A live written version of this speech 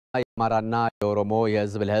የአማራና የኦሮሞ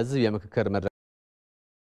የህዝብ ለህዝብ የምክክር መድረክ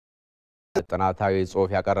ጥናታዊ ጽሁፍ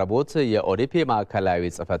ያቀረቡት የኦዲፒ ማዕከላዊ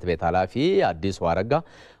ጽህፈት ቤት ኃላፊ አዲሱ አረጋ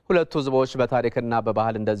ሁለቱ ህዝቦች በታሪክና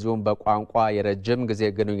በባህል እንደዚሁም በቋንቋ የረጅም ጊዜ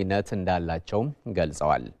ግንኙነት እንዳላቸው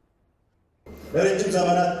ገልጸዋል። ለረጅም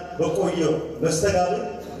ዘመናት በቆየው መስተጋብር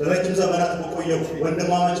ለረጅም ዘመናት በቆየው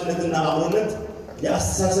ወንድማማችነትና አብሮነት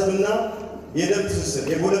የአስተሳሰብና የደም ትስስር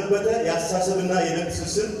የጎለበተ የአስተሳሰብና የደም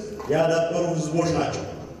ትስስር ያዳበሩ ህዝቦች ናቸው።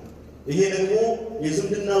 ይሄ ደግሞ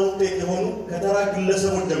የዝምድና ውጤት የሆኑ ከተራ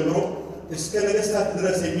ግለሰቦች ጀምሮ እስከ ነገስታት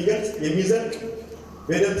ድረስ የሚገልጽ የሚዘልቅ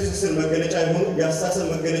በደም ትስስር መገለጫ የሆኑ የአስተሳሰብ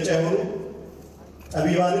መገለጫ የሆኑ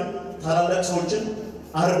ጠቢባንን ታላላቅ ሰዎችን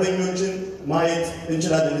አርበኞችን ማየት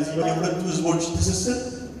እንችላለን። እዚህ የሁለቱ ህዝቦች ትስስር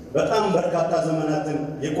በጣም በርካታ ዘመናትን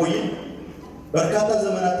የቆየ በርካታ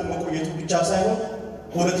ዘመናትን መቆየቱ ብቻ ሳይሆን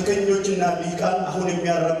ፖለቲከኞችና ሊቃን አሁን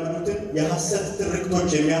የሚያራምዱትን የሐሰት ትርክቶች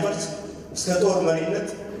የሚያፈርስ እስከ ጦር መሪነት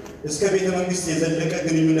እስከ ቤተ መንግስት የዘለቀ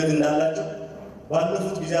ግንኙነት እንዳላቸው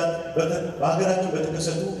ባለፉት ጊዜያት በሀገራችን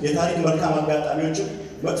በተከሰቱ የታሪክ መልካም አጋጣሚዎችን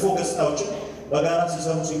መጥፎ ገጽታዎችን በጋራ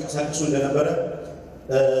ሲሰሩ ሲንቀሳቀሱ እንደነበረ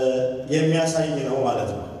የሚያሳይ ነው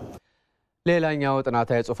ማለት ነው። ሌላኛው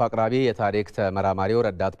ጥናታዊ ጽሁፍ አቅራቢ የታሪክ ተመራማሪው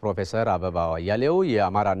ረዳት ፕሮፌሰር አበባው አያሌው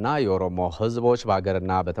የአማራና የኦሮሞ ህዝቦች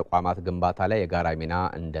በሀገርና በተቋማት ግንባታ ላይ የጋራ ሚና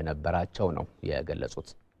እንደነበራቸው ነው የገለጹት።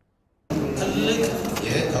 ትልቅ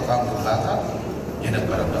የተቋም ግንባታ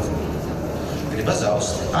የነበረበት እንግዲህ በዛ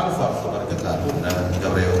ውስጥ አልፎ አልፎ በርግጣሉ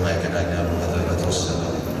ገብረው ማይገናኛሉ በተወሰነ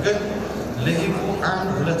ግን ለሂቁ አንድ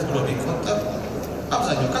ሁለት ብሎ ቢቆጠር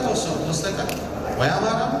አብዛኛው ከተወሰኑ በስተቀር ወይ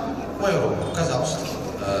አማራ ወይ ኦሮሞ ከዛ ውስጥ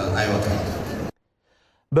አይወጣም።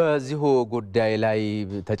 በዚሁ ጉዳይ ላይ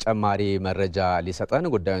ተጨማሪ መረጃ ሊሰጠን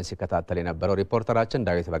ጉዳዩን ሲከታተል የነበረው ሪፖርተራችን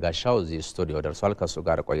ዳዊት በጋሻው እዚህ ስቱዲዮ ደርሷል። ከሱ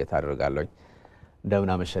ጋር ቆይታ አድርጋለሁ። እንደምን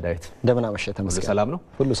አመሸ ዳዊት? እንደምን አመሸ ተመስገን። ሰላም ነው?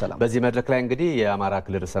 ሁሉ ሰላም። በዚህ መድረክ ላይ እንግዲህ የአማራ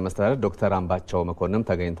ክልል ርዕሰ መስተዳድር ዶክተር አምባቸው መኮንን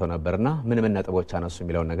ተገኝተው ነበርና ምን ነጥቦች አነሱ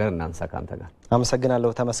የሚለው ነገር እናንሳ ካንተ ጋር። አመሰግናለሁ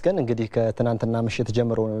ተመስገን። እንግዲህ ከትናንትና ምሽት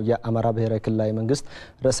ጀምሮ የአማራ ብሔራዊ ክልላዊ መንግስት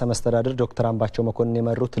ርዕሰ መስተዳድር ዶክተር አምባቸው መኮንን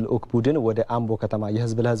የመሩት ልዑክ ቡድን ወደ አምቦ ከተማ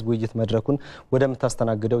የህዝብ ለህዝብ ውይይት መድረኩን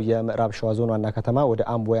ወደምታስተናግደው የምዕራብ ሸዋ ዞን ዋና ከተማ ወደ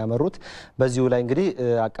አምቦ ያመሩት። በዚሁ ላይ እንግዲህ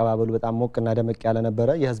አቀባበሉ በጣም ሞቅና ደመቅ ያለ ነበረ።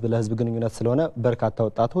 የህዝብ ለህዝብ ግንኙነት ስለሆነ በርካታ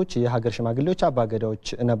ወጣቶች፣ የሀገር ሽማግሌዎች፣ አባገዳዎች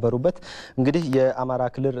ነበሩበት። እንግዲህ የአማራ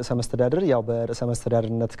ክልል ርዕሰ መስተዳድር ያው በርዕሰ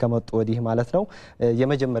መስተዳድርነት ከመጡ ወዲህ ማለት ነው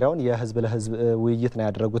የመጀመሪያውን የህዝብ ለህዝብ ውይይት ነው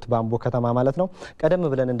ያደረጉት በአምቦ ከተማ ማለት ነው። ቀደም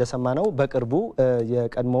ብለን እንደሰማነው በቅርቡ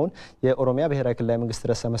የቀድሞውን የኦሮሚያ ብሔራዊ ክልላዊ መንግስት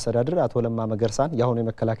ርዕሰ መስተዳድር አቶ ለማ መገርሳን የአሁኑ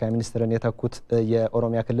የመከላከያ ሚኒስትርን የተኩት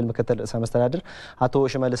የኦሮሚያ ክልል ምክትል ርዕሰ መስተዳድር አቶ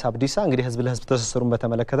ሽመልስ አብዲሳ እንግዲህ ህዝብ ለህዝብ ትስስሩን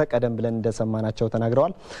በተመለከተ ቀደም ብለን እንደሰማናቸው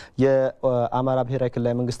ተናግረዋል። የአማራ ብሔራዊ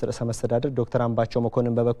ክልላዊ መንግስት ርዕሰ መስተዳድር ዶክተር አምባቸው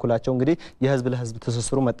መኮንን በበኩላቸው እንግዲህ የህዝብ ለህዝብ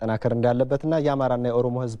ትስስሩ መጠናከር እንዳለበትና የአማራና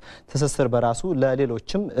የኦሮሞ ህዝብ ትስስር በራሱ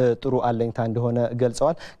ለሌሎችም ጥሩ አለኝታ እንደሆነ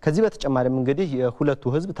ገልጸዋል። ከዚህ በተጨማሪም እንግዲህ የሁለቱ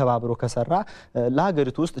ህዝብ ተባብሮ ከሰራ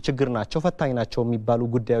ለሀገሪቱ ውስጥ ችግር ናቸው ፈታኝ ናቸው የሚባሉ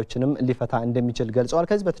ጉዳዮችንም ሊፈታ እንደሚችል ገልጸዋል።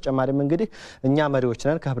 ከዚህ በተጨማሪም እንግዲህ እኛ መሪዎች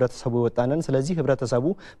ነን ከህብረተሰቡ የወጣነን ስለዚህ ህብረተሰቡ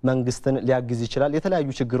መንግስትን ሊያግዝ ይችላል። የተለያዩ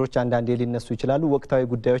ችግሮች አንዳንዴ ሊነሱ ይችላሉ። ወቅታዊ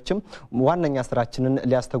ጉዳዮችም ዋነኛ ስራችንን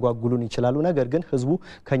ሊያስተጓጉሉን ይችላሉ። ነገር ግን ህዝቡ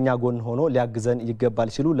ከኛ ጎን ሆኖ ሊያግዘን ይገባል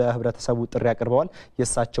ሲሉ ለህብረተሰቡ ጥሪ አቅርበዋል።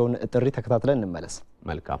 የሳቸውን ጥሪ ተከታትለን እንመለስ።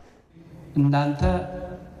 መልካም። እናንተ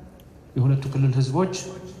የሁለቱ ክልል ህዝቦች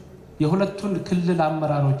የሁለቱን ክልል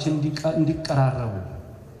አመራሮች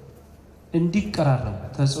እንዲቀራረቡ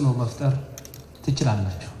ተጽዕኖ መፍጠር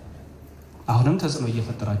ትችላላችሁ። አሁንም ተጽዕኖ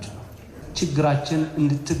እየፈጠራችሁ ነው። ችግራችን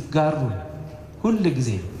እንድትጋሩ ሁሉ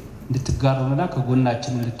ጊዜ እንድትጋሩና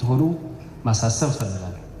ከጎናችን እንድትሆኑ ማሳሰብ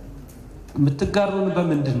ፈልጋለሁ። የምትጋሩን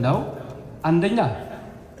በምንድነው? አንደኛ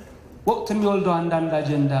ወቅት የሚወልደው አንዳንድ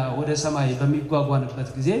አጀንዳ ወደ ሰማይ በሚጓጓንበት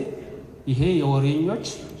ጊዜ ይሄ የወሬኞች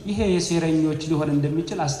ይሄ የሴረኞች ሊሆን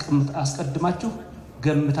እንደሚችል አስቀድማችሁ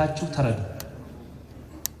ገምታችሁ ተረዱ።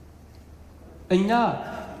 እኛ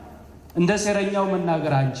እንደ ሴረኛው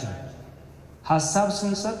መናገር አንችልም። ሐሳብ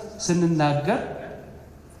ስንሰጥ ስንናገር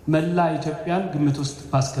መላ ኢትዮጵያን ግምት ውስጥ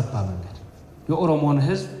ባስገባ መንገድ የኦሮሞን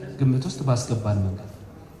ህዝብ ግምት ውስጥ ባስገባን መንገድ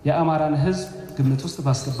የአማራን ህዝብ ግምት ውስጥ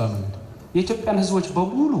ባስገባ መንገድ የኢትዮጵያን ህዝቦች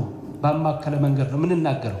በሙሉ ባማከለ መንገድ ነው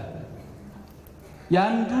የምንናገረው።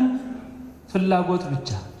 ያንዱን ፍላጎት ብቻ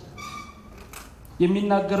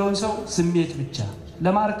የሚናገረውን ሰው ስሜት ብቻ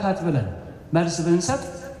ለማርካት ብለን መልስ ብንሰጥ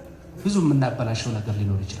ብዙ የምናበላሸው ነገር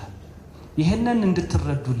ሊኖር ይችላል። ይሄንን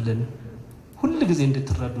እንድትረዱልን ሁሉ ጊዜ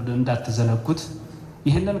እንድትረዱልን እንዳትዘነጉት።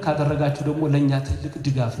 ይሄንን ካደረጋችሁ ደግሞ ለኛ ትልቅ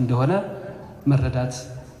ድጋፍ እንደሆነ መረዳት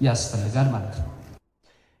ያስፈልጋል ማለት ነው።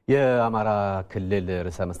 የአማራ ክልል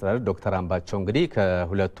ርዕሰ መስተዳድር ዶክተር አምባቸው እንግዲህ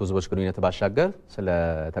ከሁለቱ ህዝቦች ግንኙነት ባሻገር ስለ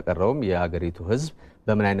ተቀረውም የሀገሪቱ ህዝብ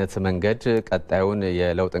በምን አይነት መንገድ ቀጣዩን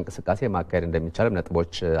የለውጥ እንቅስቃሴ ማካሄድ እንደሚቻል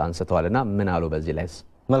ነጥቦች አንስተዋልና ምን አሉ በዚህ ላይስ?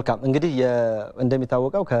 መልካም እንግዲህ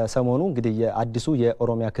እንደሚታወቀው ከሰሞኑ እንግዲህ የአዲሱ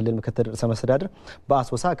የኦሮሚያ ክልል ምክትል ርዕሰ መስተዳድር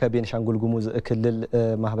በአሶሳ ከቤኒሻንጉል ጉሙዝ ክልል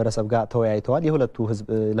ማህበረሰብ ጋር ተወያይተዋል። የሁለቱ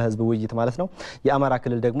ለህዝብ ውይይት ማለት ነው። የአማራ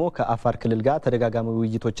ክልል ደግሞ ከአፋር ክልል ጋር ተደጋጋሚ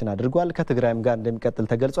ውይይቶችን አድርጓል። ከትግራይም ጋር እንደሚቀጥል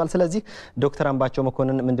ተገልጿል። ስለዚህ ዶክተር አምባቸው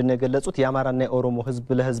መኮንን ምንድነው የገለጹት? የአማራና የኦሮሞ ህዝብ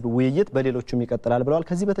ለህዝብ ውይይት በሌሎችም ይቀጥላል ብለዋል።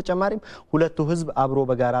 ከዚህ በተጨማሪም ሁለቱ ህዝብ አብሮ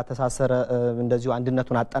በጋራ ተሳሰረ፣ እንደዚሁ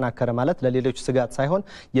አንድነቱን አጠናከረ ማለት ለሌሎች ስጋት ሳይሆን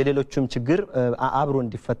የሌሎችም ችግር አብሮ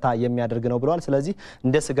እንዲፈታ የሚያደርግ ነው ብለዋል። ስለዚህ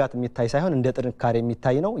እንደ ስጋት የሚታይ ሳይሆን እንደ ጥንካሬ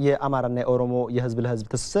የሚታይ ነው። የአማራና የኦሮሞ የህዝብ ለህዝብ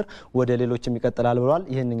ትስስር ወደ ሌሎችም ይቀጥላል ብለዋል።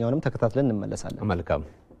 ይሄንኛውንም ተከታትለን እንመለሳለን። መልካም።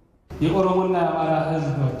 የኦሮሞና የአማራ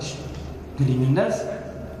ህዝቦች ግንኙነት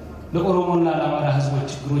ለኦሮሞና ለአማራ ህዝቦች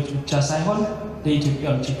ችግሮች ብቻ ሳይሆን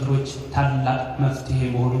ለኢትዮጵያም ችግሮች ታላቅ መፍትሄ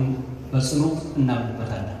መሆኑን በጽኑ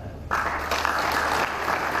እናምንበታለን።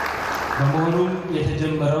 በመሆኑም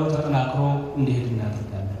የተጀመረው ተጠናክሮ እንዲሄድ እናደርጋለን።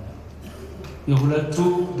 የሁለቱ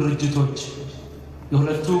ድርጅቶች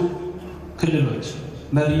የሁለቱ ክልሎች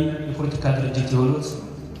መሪ የፖለቲካ ድርጅት የሆኑት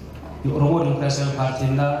የኦሮሞ ዲሞክራሲያዊ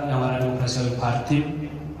ፓርቲና የአማራ ዲሞክራሲያዊ ፓርቲ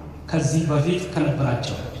ከዚህ በፊት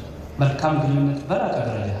ከነበራቸው መልካም ግንኙነት በላቀ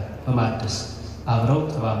ደረጃ በማደስ አብረው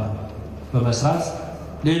ተባብረው በመስራት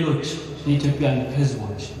ሌሎች የኢትዮጵያን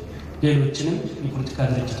ህዝቦች ሌሎችንም የፖለቲካ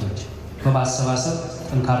ድርጅቶች በማሰባሰብ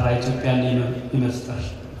ጠንካራ ኢትዮጵያን የመፍጠር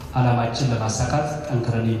ዓላማችን ለማሳካት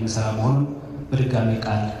ጠንክረን የምንሰራ መሆኑን በድጋሚ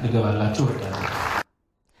ቃል ልገባላችሁ እወዳለሁ።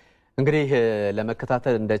 እንግዲህ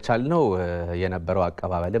ለመከታተል እንደቻልነው የነበረው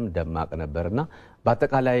አቀባበልም ደማቅ ነበርና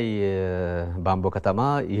በአጠቃላይ በአምቦ ከተማ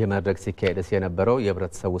ይህ መድረክ ሲካሄድስ የነበረው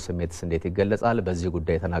የህብረተሰቡ ስሜትስ እንዴት ይገለጻል? በዚህ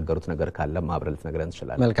ጉዳይ የተናገሩት ነገር ካለ ማብራሪያ ልትነግረን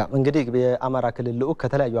እንችላለን? መልካም እንግዲህ የአማራ ክልል ልዑክ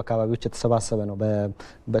ከተለያዩ አካባቢዎች የተሰባሰበ ነው።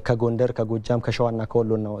 ከጎንደር፣ ከጎጃም፣ ከሸዋና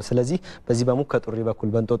ከወሎ ነው። ስለዚህ በዚህ ከጡሪ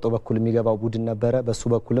በኩል በእንጦጦ በኩል የሚገባው ቡድን ነበረ። በሱ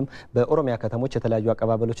በኩልም በኦሮሚያ ከተሞች የተለያዩ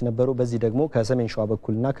አቀባበሎች ነበሩ። በዚህ ደግሞ ከሰሜን ሸዋ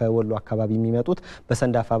በኩልና ከወሎ አካባቢ የሚመጡት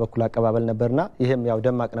በሰንዳፋ በኩል አቀባበል ነበርና ይሄም ያው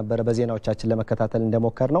ደማቅ ነበረ። በዜናዎቻችን ለመከታተል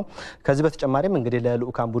እንደሞከር ነው። ከዚህ በተጨማሪም እንግዲህ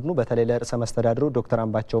ለልኡካን ቡድኑ በተለይ ለርዕሰ መስተዳድሩ ዶክተር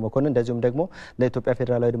አምባቸው መኮንን እንደዚሁም ደግሞ ለኢትዮጵያ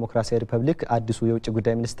ፌዴራላዊ ዲሞክራሲያዊ ሪፐብሊክ አዲሱ የውጭ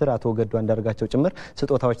ጉዳይ ሚኒስትር አቶ ገዱ አንዳርጋቸው ጭምር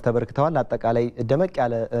ስጦታዎች ተበርክተዋል። አጠቃላይ ደመቅ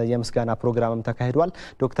ያለ የምስጋና ፕሮግራምም ተካሂዷል።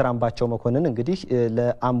 ዶክተር አምባቸው መኮንን እንግዲህ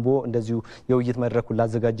ለአምቦ እንደዚሁ የውይይት መድረኩን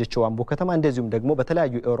ላዘጋጀችው አምቦ ከተማ እንደዚሁም ደግሞ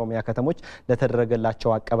በተለያዩ የኦሮሚያ ከተሞች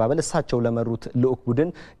ለተደረገላቸው አቀባበል እሳቸው ለመሩት ልኡክ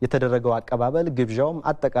ቡድን የተደረገው አቀባበል ግብዣውም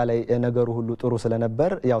አጠቃላይ ነገሩ ሁሉ ጥሩ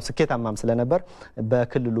ስለነበር ያው ስኬታማም ስለነበር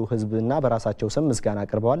በክልሉ ህዝብና በራሳቸው ስም ምስጋና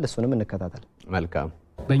አቅርበዋል። እሱንም እንከታተል። መልካም።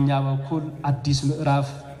 በእኛ በኩል አዲስ ምዕራፍ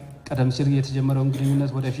ቀደም ሲል የተጀመረውን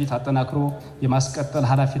ግንኙነት ወደፊት አጠናክሮ የማስቀጠል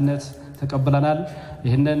ኃላፊነት ተቀብለናል።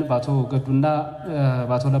 ይህንን በአቶ ገዱና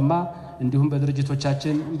በአቶ ለማ እንዲሁም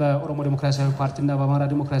በድርጅቶቻችን በኦሮሞ ዲሞክራሲያዊ ፓርቲና በአማራ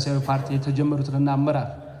ዲሞክራሲያዊ ፓርቲ የተጀመሩትና አመራር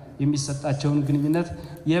የሚሰጣቸውን ግንኙነት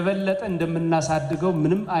የበለጠ እንደምናሳድገው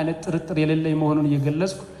ምንም አይነት ጥርጥር የሌለኝ መሆኑን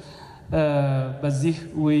እየገለጽኩ በዚህ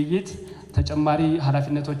ውይይት ተጨማሪ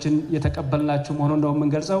ኃላፊነቶችን የተቀበልናቸው መሆኑን ነው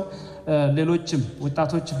የምንገልጸው። ሌሎችም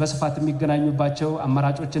ወጣቶች በስፋት የሚገናኙባቸው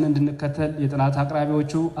አማራጮችን እንድንከተል የጥናት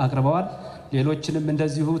አቅራቢዎቹ አቅርበዋል። ሌሎችንም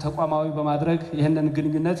እንደዚሁ ተቋማዊ በማድረግ ይህንን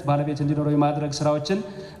ግንኙነት ባለቤት እንዲኖረው የማድረግ ስራዎችን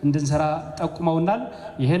እንድንሰራ ጠቁመውናል።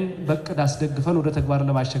 ይህን በቅድ አስደግፈን ወደ ተግባር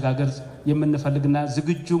ለማሸጋገር የምንፈልግና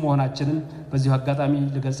ዝግጁ መሆናችንን በዚሁ አጋጣሚ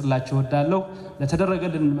ልገልጽላችሁ እወዳለሁ።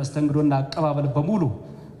 ለተደረገልን መስተንግዶና አቀባበል በሙሉ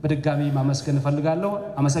በድጋሚ ማመስገን እፈልጋለሁ።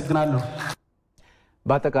 አመሰግናለሁ።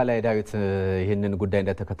 በአጠቃላይ ዳዊት ይህንን ጉዳይ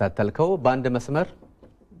እንደተከታተልከው በአንድ መስመር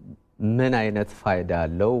ምን አይነት ፋይዳ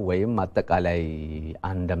አለው ወይም አጠቃላይ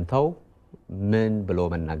አንደምታው ምን ብሎ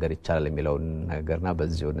መናገር ይቻላል የሚለውን ነገርና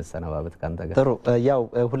በዚሁ እንሰነባበት ካንተ ጋር። ጥሩ ያው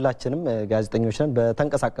ሁላችንም ጋዜጠኞች ነን።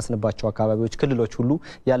 በተንቀሳቀስንባቸው አካባቢዎች ክልሎች ሁሉ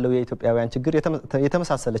ያለው የኢትዮጵያውያን ችግር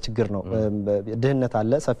የተመሳሰለ ችግር ነው። ድህነት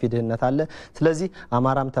አለ፣ ሰፊ ድህነት አለ። ስለዚህ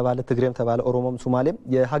አማራም ተባለ ትግሬም ተባለ ኦሮሞም ሶማሌም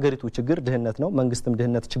የሀገሪቱ ችግር ድህነት ነው። መንግስትም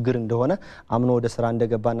ድህነት ችግር እንደሆነ አምኖ ወደ ስራ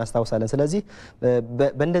እንደገባ እናስታውሳለን። ስለዚህ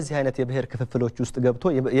በእንደዚህ አይነት የብሔር ክፍፍሎች ውስጥ ገብቶ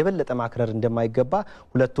የበለጠ ማክረር እንደማይገባ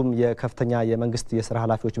ሁለቱም የከፍተኛ የመንግስት የስራ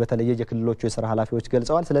ኃላፊዎች በተለይ የክልሎች የስራ ኃላፊዎች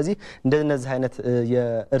ገልጸዋል። ስለዚህ እንደነዚህ አይነት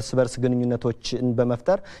የእርስ በርስ ግንኙነቶችን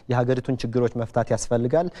በመፍጠር የሀገሪቱን ችግሮች መፍታት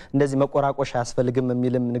ያስፈልጋል። እንደዚህ መቆራቆሽ አያስፈልግም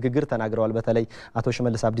የሚልም ንግግር ተናግረዋል። በተለይ አቶ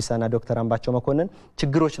ሽመልስ አብዲሳና ዶክተር አምባቸው መኮንን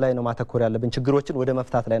ችግሮች ላይ ነው ማተኮር ያለብን፣ ችግሮችን ወደ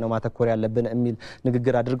መፍታት ላይ ነው ማተኮር ያለብን የሚል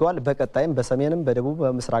ንግግር አድርገዋል። በቀጣይም በሰሜንም በደቡብ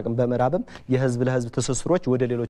በምስራቅም በምዕራብም የህዝብ ለህዝብ ትስስሮች ወደ ሌሎች